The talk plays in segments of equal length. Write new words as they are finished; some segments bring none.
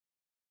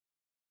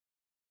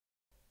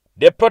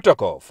The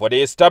protocol for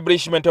the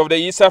establishment of the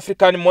East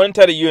African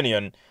Monetary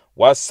Union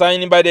was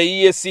signed by the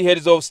EAC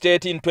heads of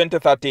state in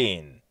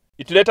 2013.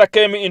 It later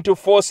came into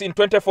force in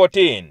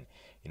 2014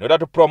 in order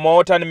to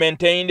promote and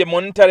maintain the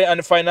monetary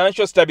and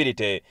financial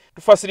stability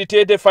to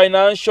facilitate the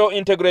financial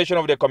integration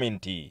of the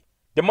community.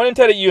 The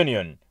Monetary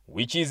Union,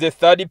 which is the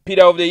third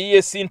pillar of the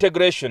EAC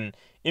integration,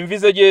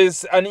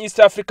 envisages an East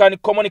African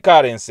common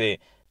currency,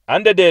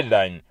 and the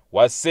deadline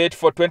was set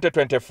for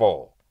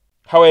 2024.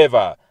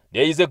 However,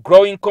 there is a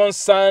growing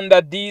concern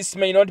that this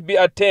may not be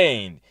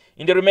attained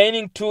in the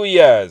remaining 2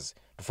 years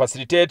to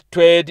facilitate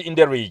trade in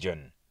the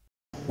region.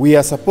 We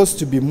are supposed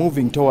to be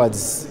moving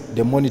towards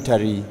the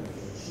monetary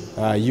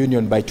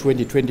union by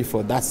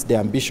 2024. That's the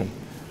ambition,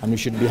 and we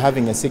should be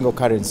having a single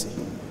currency.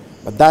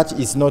 But that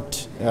is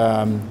not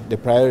the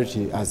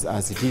priority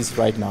as it is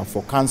right now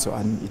for council,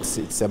 and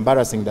it's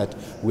embarrassing that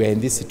we are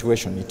in this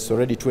situation. It's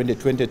already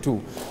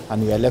 2022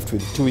 and we are left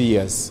with 2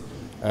 years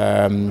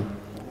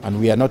and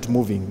we are not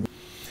moving.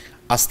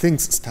 As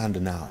things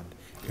stand now,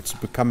 it's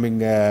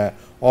becoming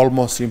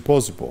almost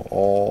impossible,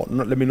 or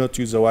not, let me not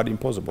use the word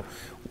impossible,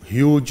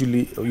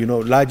 hugely,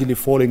 largely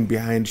falling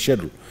behind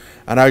schedule.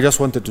 And I just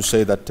wanted to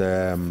say that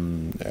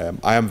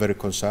I am very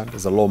concerned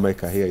as a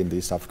lawmaker here in the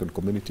East African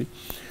community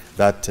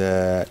that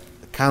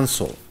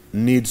council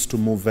needs to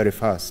move very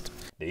fast.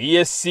 The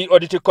EAC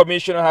Audit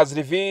Commission has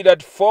revealed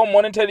that 4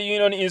 monetary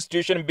union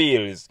institution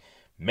bills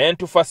meant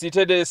to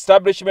facilitate the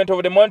establishment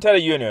of the monetary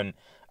union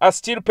are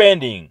still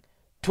pending.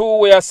 2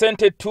 were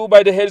assented to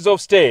by the heads of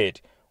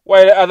state,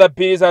 while other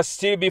bills are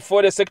still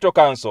before the Sector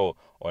Council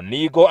on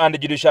Legal and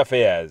Judicial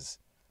Affairs.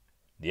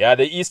 They are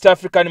the East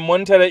African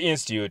Monetary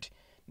Institute,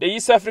 the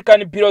East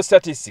African Bureau of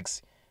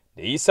Statistics,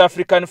 the East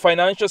African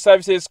Financial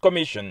Services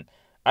Commission,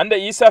 and the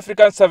East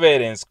African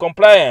Surveillance,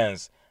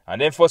 Compliance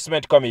and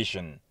Enforcement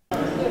Commission.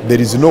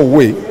 There is no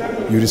way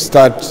you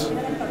restart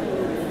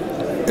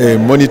a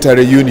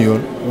monetary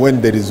union when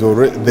there is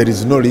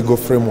no legal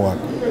framework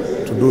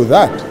to do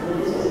that.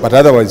 But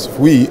otherwise,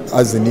 we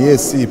as an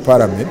EAC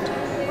Parliament,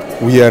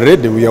 we are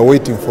ready, we are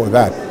waiting for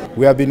that.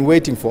 We have been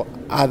waiting for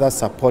other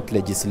support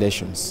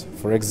legislations.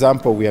 For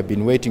example, we have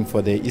been waiting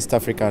for the East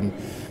African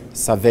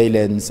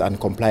Surveillance and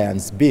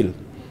Compliance Bill,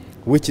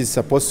 which is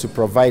supposed to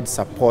provide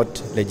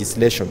support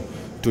legislation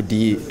to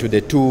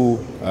the 2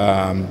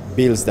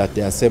 bills that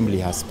the Assembly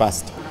has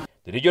passed.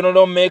 The regional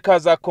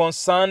lawmakers are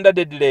concerned that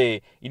the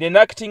delay in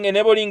enacting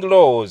enabling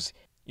laws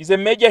is a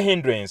major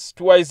hindrance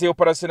towards the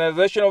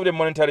operationalization of the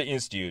Monetary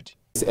Institute.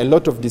 There's a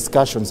lot of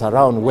discussions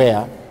around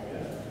where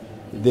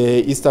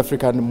the East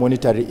African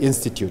Monetary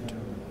Institute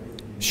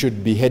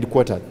should be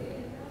headquartered.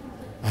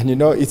 And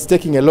it's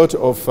taking a lot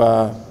of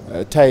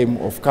time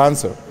of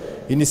council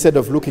instead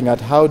of looking at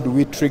how do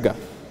we trigger.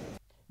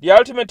 The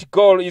ultimate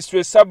goal is to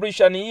establish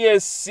an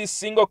EAC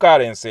single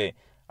currency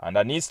and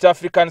an East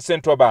African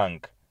central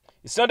bank.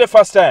 It's not the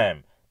first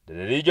time that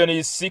the region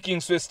is seeking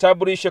to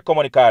establish a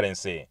common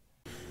currency.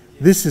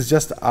 This is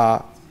just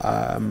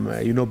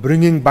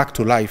bringing back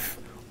to life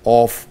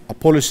of a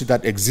policy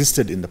that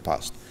existed in the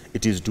past.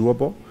 It is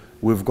doable.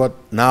 We've got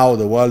now,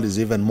 the world is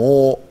even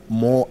more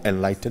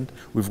enlightened.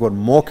 We've got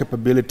more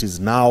capabilities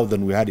now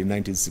than we had in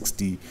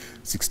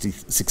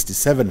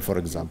 1967, for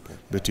example,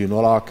 between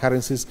all our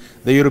currencies.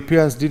 The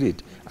Europeans did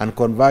it and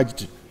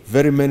converged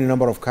very many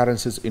number of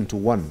currencies into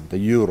one, the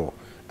euro.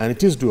 And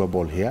it is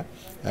doable here.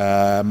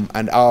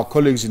 And our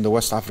colleagues in the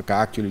West Africa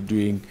are actually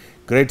doing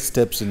great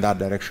steps in that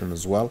direction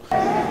as well.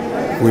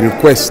 We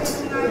request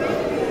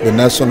the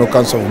National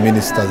Council of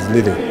Ministers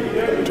leading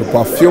to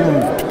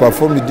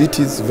perform the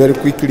duties very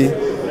quickly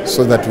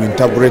so that we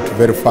integrate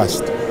very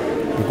fast,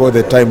 because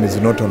the time is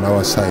not on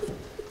our side.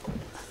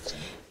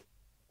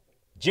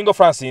 Jjingo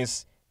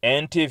Francis,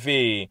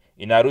 NTV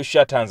in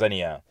Arusha,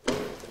 Tanzania.